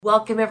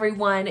Welcome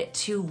everyone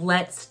to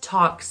Let's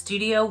Talk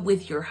Studio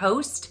with your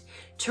host,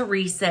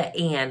 Teresa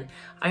Ann.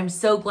 I'm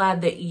so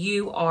glad that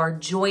you are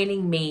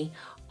joining me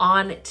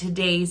on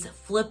today's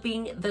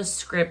Flipping the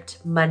Script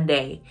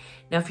Monday.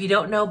 Now, if you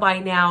don't know by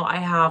now, I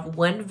have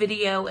one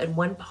video and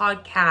one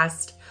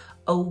podcast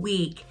a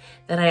week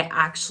that I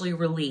actually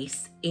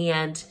release.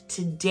 And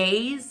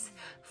today's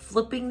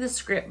Flipping the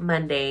Script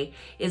Monday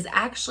is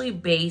actually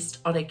based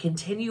on a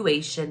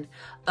continuation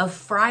of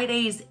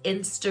Friday's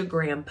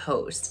Instagram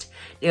post.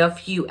 Now,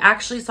 if you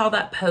actually saw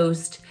that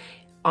post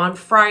on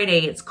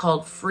Friday, it's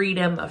called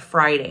Freedom of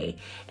Friday.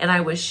 And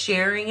I was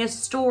sharing a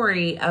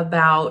story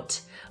about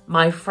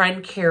my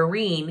friend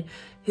Kareen,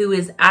 who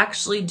is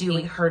actually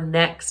doing her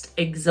next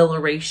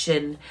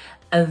exhilaration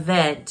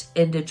event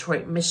in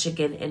Detroit,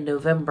 Michigan in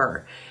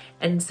November.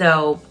 And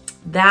so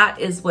that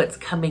is what's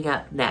coming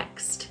up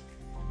next.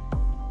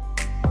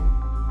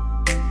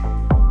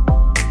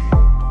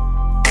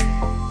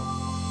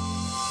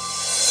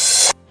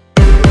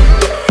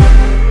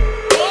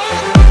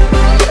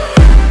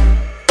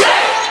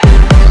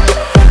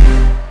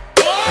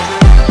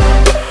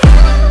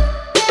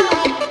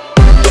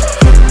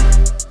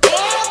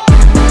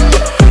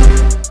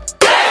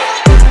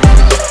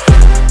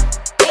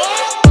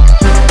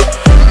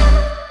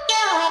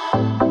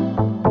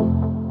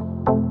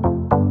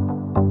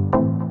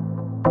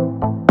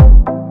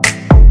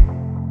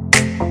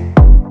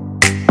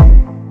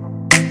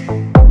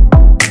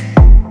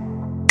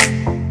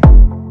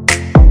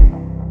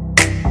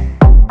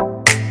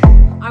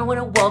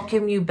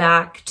 Welcome you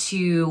back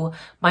to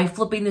my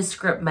Flipping the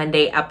Script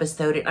Monday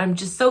episode. And I'm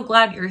just so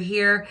glad you're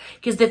here,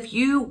 because if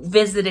you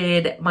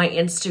visited my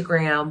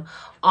Instagram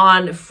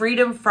on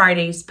Freedom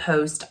Friday's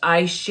post,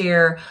 I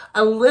share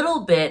a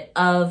little bit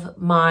of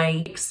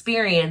my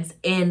experience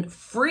in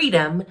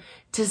freedom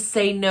to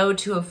say no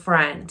to a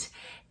friend.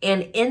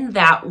 And in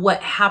that,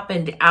 what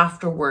happened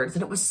afterwards.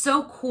 And it was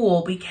so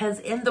cool because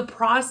in the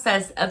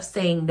process of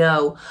saying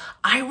no,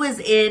 I was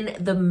in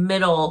the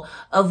middle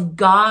of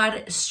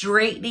God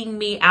straightening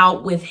me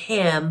out with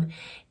Him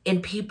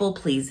in people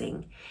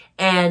pleasing.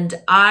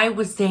 And I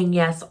was saying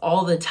yes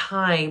all the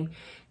time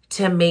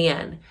to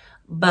man,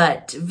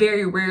 but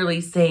very rarely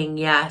saying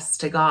yes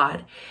to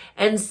God.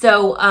 And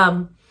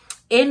so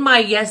in my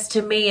yes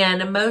to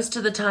man, most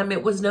of the time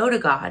it was no to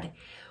God.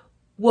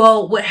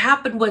 Well, what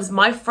happened was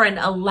my friend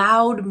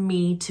allowed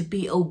me to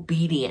be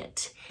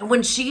obedient. And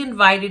when she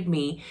invited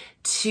me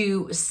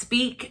to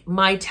speak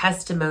my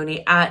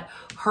testimony at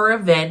her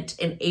event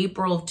in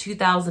April of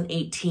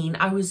 2018,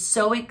 I was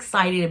so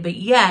excited, but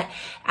yet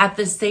at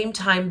the same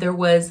time, there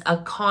was a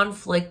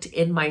conflict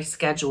in my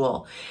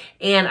schedule.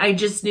 And I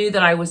just knew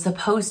that I was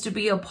supposed to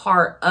be a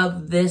part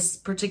of this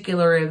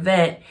particular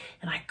event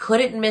and I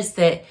couldn't miss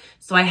it.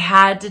 So I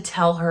had to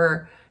tell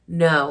her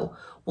no.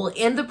 Well,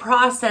 in the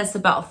process,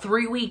 about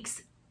 3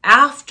 weeks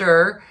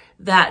after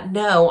that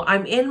no,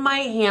 I'm in my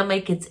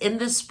hammock. It's in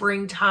the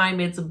springtime.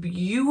 It's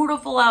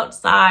beautiful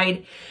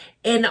outside.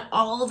 And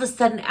all of a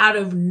sudden, out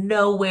of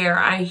nowhere,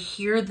 I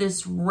hear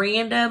this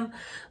random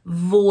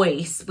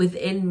voice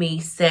within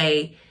me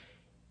say,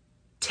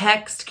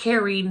 "Text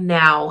Kareen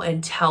now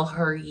and tell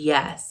her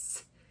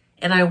yes."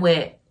 And I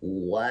went,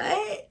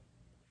 "What?"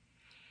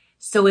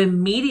 So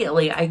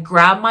immediately I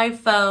grabbed my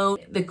phone.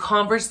 The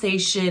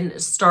conversation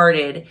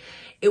started.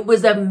 It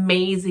was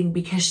amazing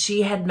because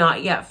she had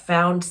not yet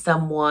found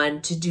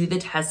someone to do the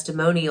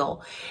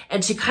testimonial.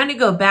 And to kind of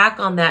go back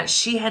on that,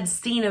 she had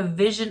seen a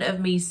vision of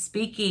me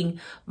speaking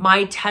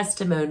my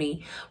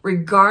testimony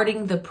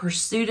regarding the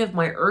pursuit of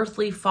my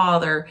earthly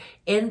father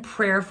in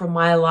prayer for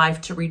my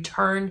life to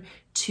return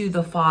to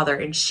the Father.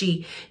 And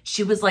she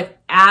was like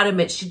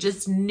adamant. She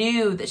just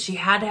knew that she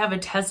had to have a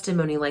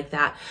testimony like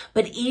that.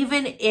 But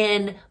even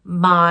in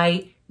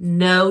my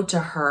no to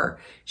her,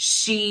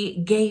 she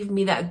gave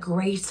me that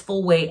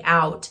graceful way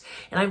out.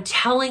 And I'm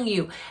telling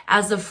you,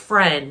 as a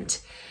friend,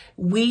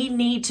 we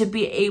need to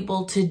be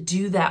able to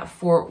do that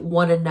for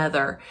one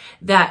another,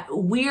 that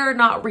we are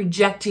not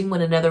rejecting one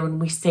another when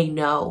we say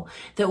no,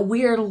 that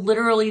we are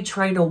literally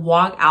trying to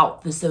walk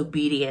out this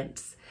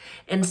obedience.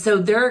 And so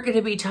there are going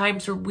to be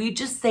times where we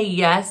just say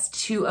yes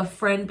to a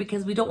friend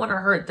because we don't want to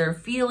hurt their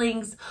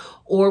feelings,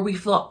 or we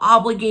feel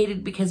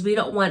obligated because we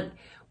don't want.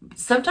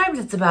 Sometimes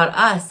it's about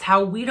us,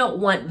 how we don't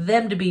want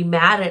them to be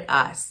mad at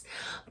us.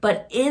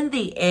 But in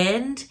the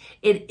end,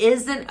 it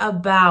isn't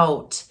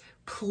about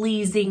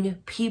pleasing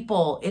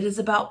people. It is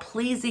about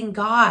pleasing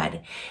God.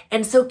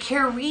 And so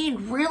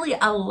Kareen really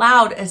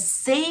allowed a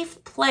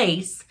safe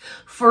place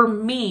for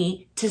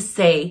me to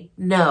say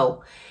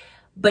no.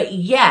 But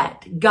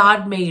yet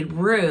God made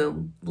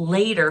room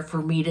later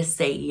for me to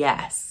say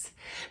yes,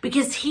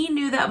 because He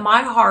knew that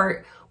my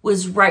heart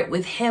was right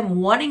with Him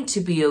wanting to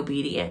be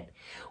obedient.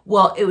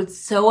 Well, it was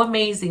so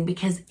amazing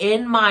because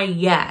in my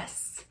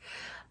yes,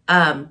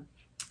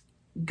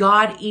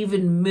 God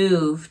even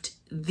moved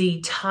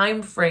the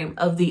time frame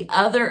of the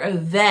other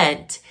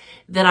event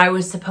that I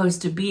was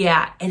supposed to be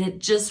at, and it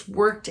just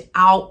worked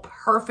out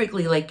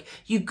perfectly. Like,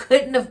 you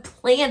couldn't have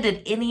planned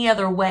it any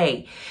other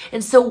way.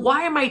 And so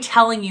why am I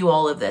telling you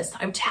all of this?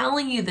 I'm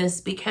telling you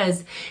this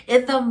because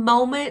in the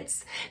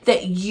moments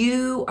that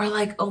you are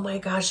like, oh my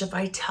gosh, if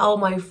I tell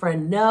my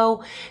friend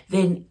no,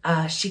 then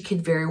she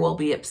could very well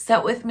be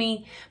upset with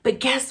me.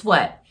 But guess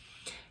what?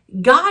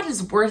 God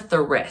is worth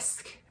the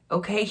risk,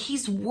 okay?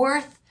 He's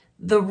worth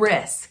the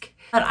risk.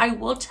 But I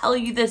will tell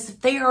you this,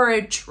 if they are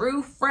a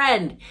true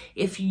friend,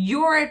 if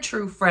you're a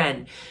true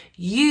friend,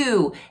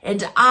 you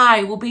and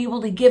I will be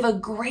able to give a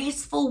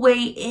graceful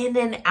way in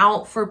and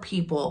out for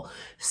people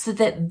so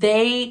that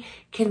they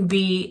can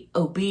be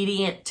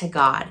obedient to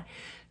God.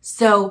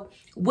 So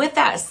with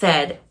that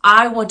said,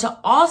 I want to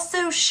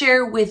also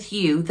share with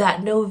you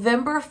that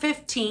November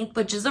 15th,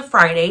 which is a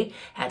Friday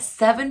at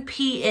 7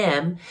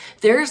 p.m.,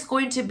 there's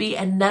going to be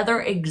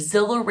another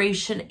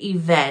exhilaration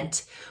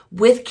event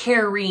with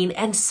Kareen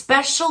and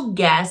special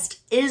guest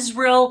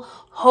Israel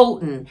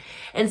Houghton.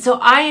 And so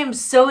I am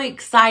so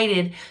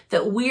excited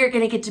that we are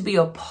going to get to be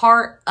a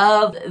part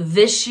of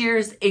this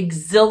year's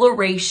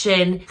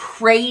exhilaration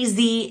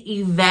crazy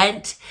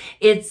event.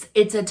 It's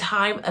a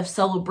time of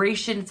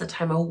celebration. It's a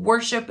time of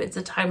worship. It's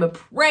a time of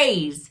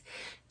praise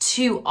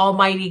to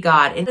Almighty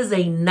God. It is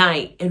a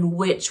night in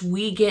which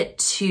we get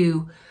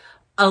to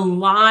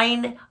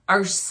align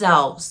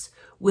ourselves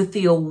with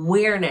the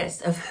awareness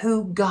of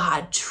who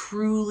God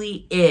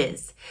truly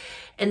is.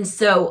 And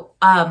so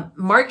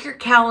mark your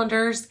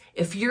calendars.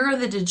 If you're in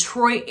the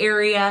Detroit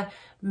area,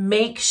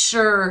 make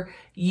sure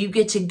you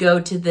get to go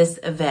to this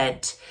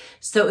event.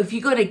 So if you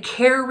go to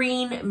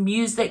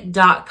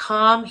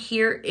kareenmusic.com,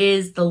 here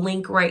is the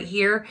link right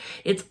here.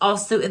 It's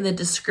also in the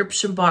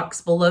description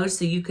box below,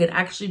 so you can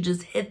actually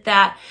just hit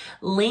that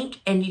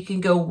link and you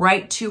can go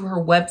right to her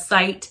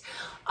website.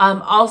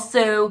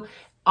 Also,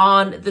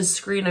 on the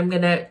screen, I'm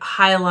going to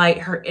highlight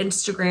her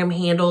Instagram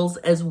handles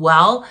as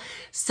well.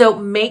 So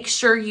make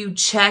sure you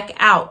check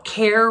out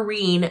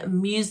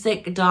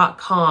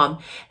kareenmusic.com,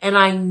 and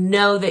I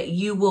know that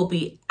you will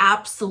be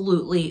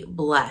absolutely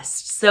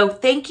blessed. So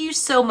thank you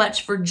so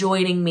much for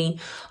joining me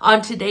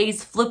on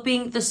today's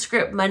Flipping the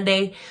Script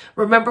Monday.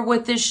 Remember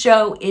what this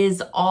show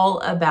is all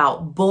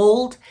about: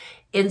 bold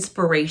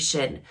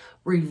inspiration,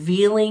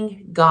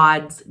 revealing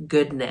God's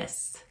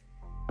goodness.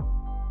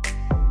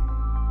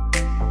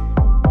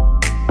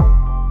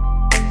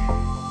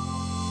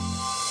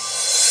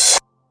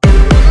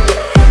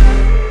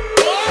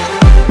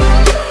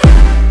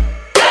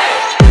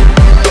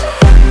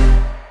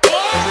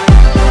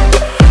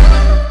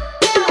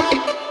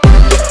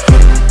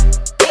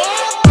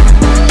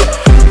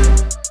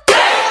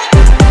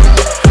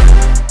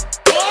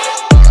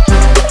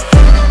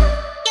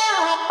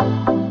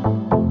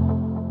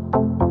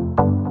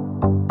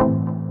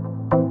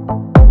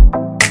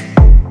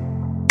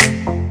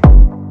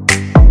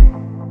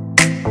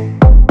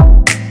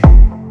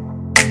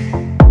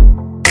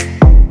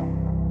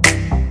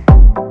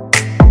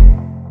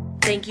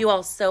 Thank you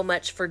all so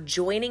much for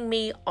joining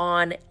me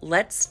on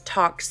Let's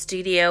Talk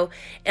Studio.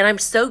 And I'm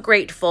so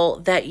grateful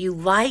that you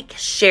like,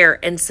 share,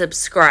 and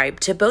subscribe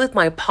to both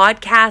my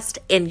podcast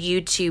and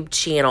YouTube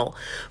channel.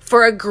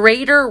 For a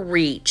greater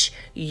reach,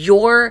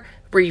 your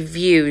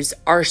reviews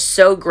are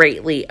so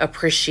greatly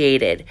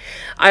appreciated.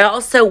 I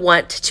also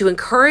want to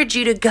encourage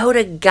you to go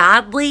to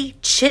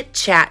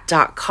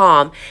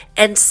godlychitchat.com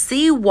and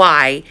see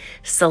why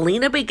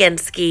Selena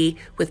Baginski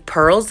with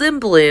Pearls in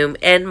Bloom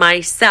and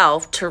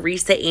myself,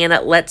 Teresa Ann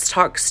at Let's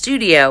Talk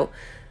Studio,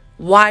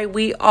 why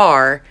we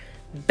are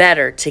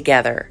better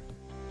together.